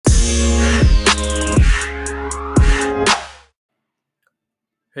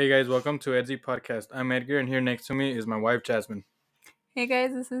Hey guys, welcome to Edzzy Podcast. I'm Edgar, and here next to me is my wife Jasmine. Hey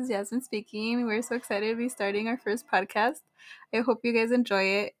guys, this is Jasmine speaking. We're so excited to be starting our first podcast. I hope you guys enjoy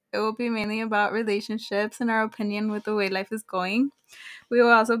it. It will be mainly about relationships and our opinion with the way life is going. We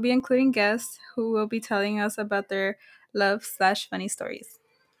will also be including guests who will be telling us about their love/funny stories.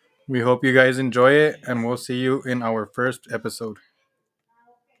 We hope you guys enjoy it, and we'll see you in our first episode.